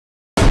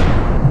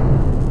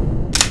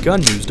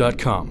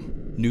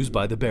GunNews.com. News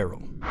by the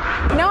barrel.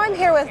 Now I'm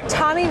here with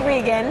Tommy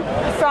Regan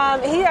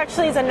he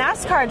actually is a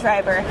NASCAR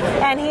driver,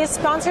 and he's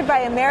sponsored by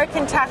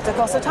American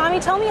Tactical. So Tommy,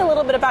 tell me a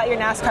little bit about your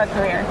NASCAR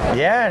career.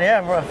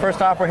 Yeah.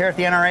 First off, we're here at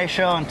the NRA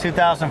show in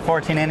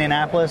 2014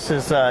 Indianapolis.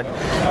 It's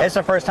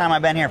the first time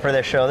I've been here for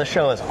this show. This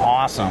show is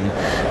awesome.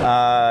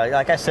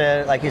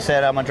 Like you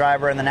said, I'm a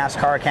driver in the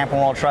NASCAR Camping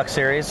World Truck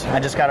Series. I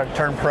just got to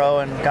turn pro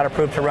and got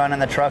approved to run in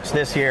the trucks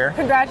this year.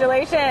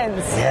 Congratulations.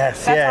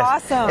 Yes,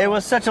 That's awesome. It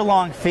was such a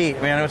long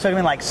feat, man. It took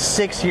me like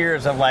 6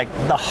 years of like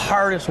the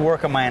hardest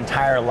work of my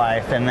entire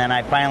life, and then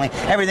I finally,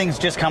 everything's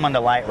just coming to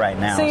light right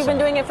now. So you've been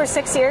doing it for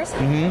 6 years?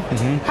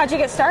 How'd you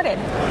get started?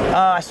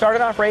 I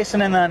started off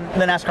racing in the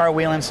NASCAR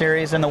Wheeling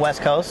Series in the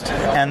West Coast,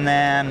 and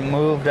then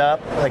moved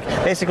up. Like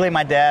basically,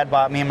 my dad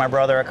bought me and my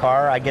brother a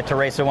car. I get to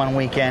race it one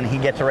weekend. He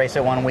get to race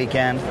it one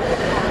weekend.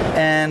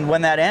 And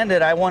when that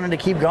ended, I wanted to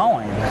keep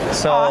going.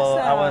 So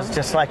awesome. I was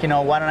just like,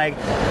 why don't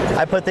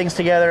I put things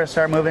together,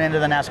 start moving into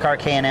the NASCAR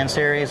K&N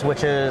Series,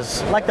 which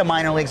is like the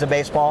minor leagues of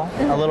baseball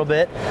a little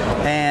bit.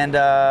 And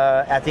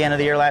at the end of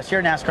the year last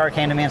year, NASCAR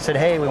came to me and said,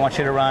 hey, we want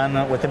you to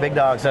run with the big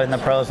dogs in the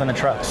pros and the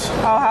trucks.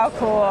 Oh, how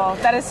cool.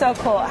 That is so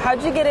cool.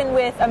 How'd you get in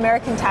with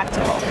American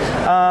Tactical?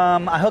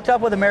 I hooked up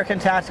with American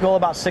Tactical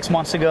about 6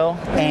 months ago,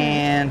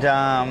 and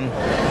I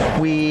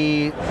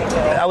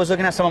was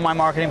looking at some of my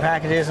marketing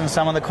packages and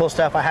some of the cool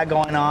stuff I had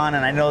going on,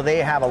 and I know they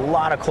have a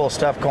lot of cool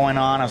stuff going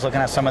on. I was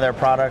looking at some of their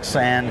products,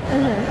 and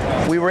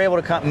we were able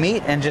to come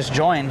meet and just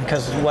join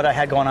because what I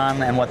had going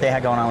on and what they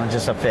had going on was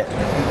just a fit.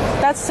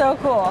 That's so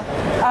cool.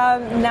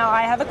 Now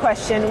I have a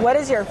question. What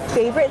is your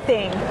favorite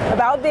thing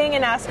about being a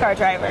NASCAR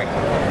driver?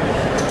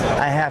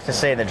 I have to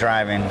say the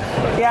driving.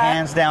 Yeah.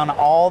 Hands down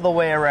all the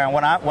way around.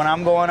 When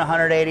I'm going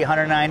 180,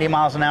 190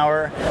 miles an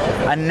hour,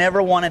 I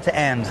never want it to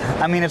end.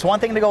 I mean, it's one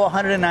thing to go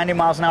 190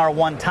 miles an hour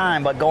one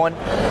time, but going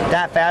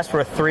that fast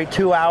for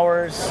 2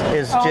 hours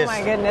is just oh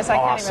my goodness, I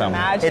awesome.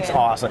 Can't even imagine. It's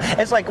awesome.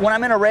 It's like when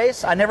I'm in a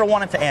race, I never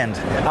want it to end.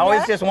 I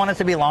always just want it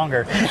to be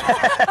longer.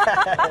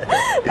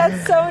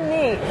 That's so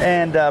neat.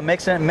 And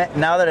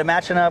now that I'm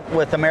matching up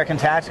with American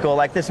Tactical,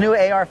 like this new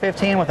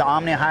AR-15 with the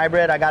Omni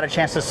Hybrid, I got a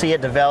chance to see it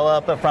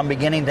develop from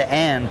beginning to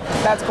end.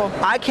 That's cool.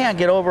 I can't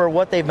get over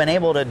what they've been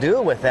able to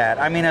do with that.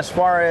 I mean, as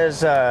far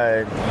as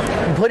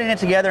putting it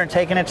together and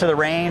taking it to the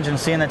range and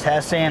seeing the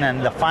testing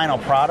and the final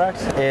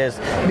product, is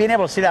being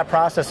able to see that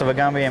process of a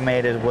gun being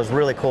made was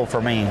really cool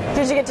for me.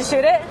 Did you get to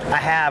shoot it? I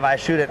have. I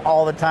shoot it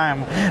all the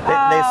time.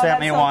 They sent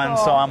me so one,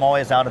 cool. so I'm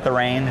always out at the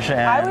range.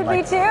 And I would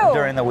be too.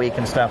 During the week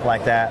and stuff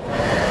like that.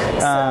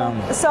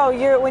 So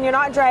when you're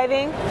not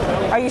driving,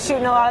 are you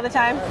shooting a lot of the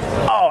time?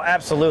 Oh,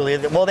 absolutely.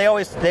 Well,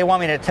 they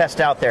want me to test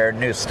out their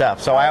new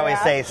stuff, so I always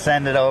say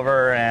send it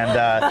over, and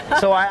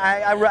so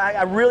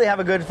I really have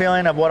a good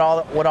feeling of what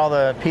all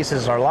the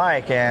pieces are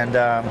like, and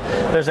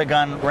there's a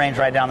gun range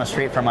right down the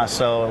street from us,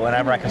 so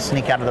whenever I can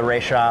sneak out of the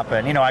race shop,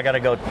 and I got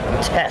to go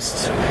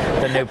test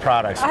the new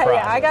products.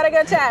 Yeah, I got to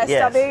go test.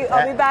 Yes.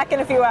 I'll be back in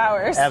a few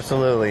hours.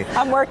 Absolutely.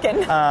 I'm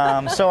working.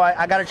 So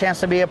I got a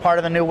chance to be a part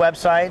of the new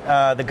website,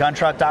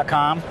 thegunTruck.com.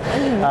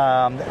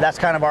 That's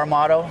kind of our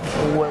motto.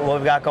 What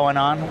we've got going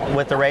on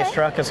with the race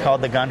truck is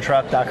called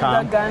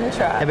thegunTruck.com. The Gun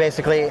Truck. And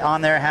basically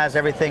on there has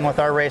everything with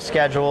our race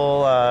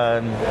schedule,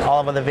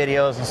 all of the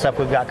videos and stuff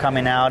we've got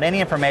coming out. Any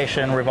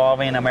information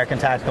revolving American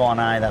Tactical and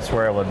I, that's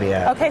where it would be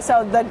at. Okay,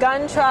 so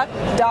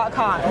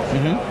theguntruck.com.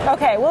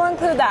 Okay, we'll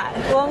include that.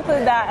 We'll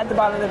include that at the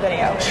bottom of the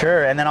video.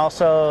 Sure, and then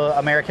also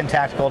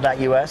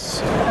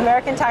AmericanTactical.us.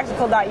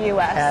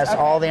 AmericanTactical.us. Has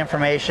all the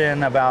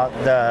information about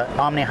the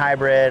Omni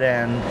Hybrid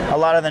and a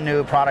lot of the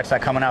new products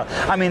that are coming out.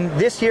 I mean,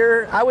 this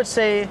year, I would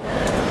say,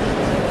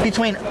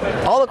 between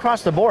all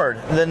across the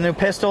board, the new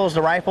pistols,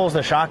 the rifles,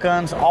 the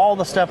shotguns, all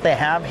the stuff they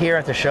have here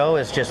at the show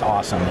is just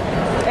awesome.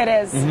 It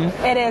is.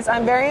 It is.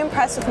 I'm very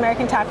impressed with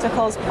American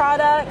Tactical's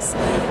products,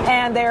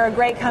 and they're a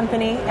great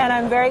company, and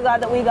I'm very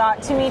glad that we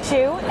got to meet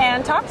you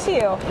and talk to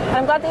you. And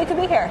I'm glad that you could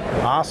be here.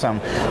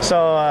 Awesome.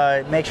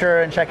 So make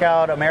sure and check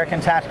out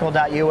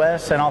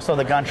AmericanTactical.us and also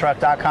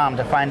theguntruck.com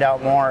to find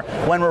out more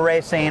when we're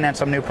racing and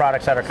some new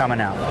products that are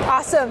coming out.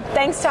 Awesome.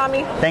 Thanks,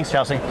 Tommy. Thanks,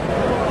 Chelsea.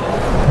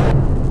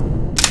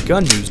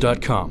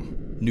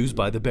 GunNews.com. News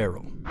by the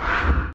barrel.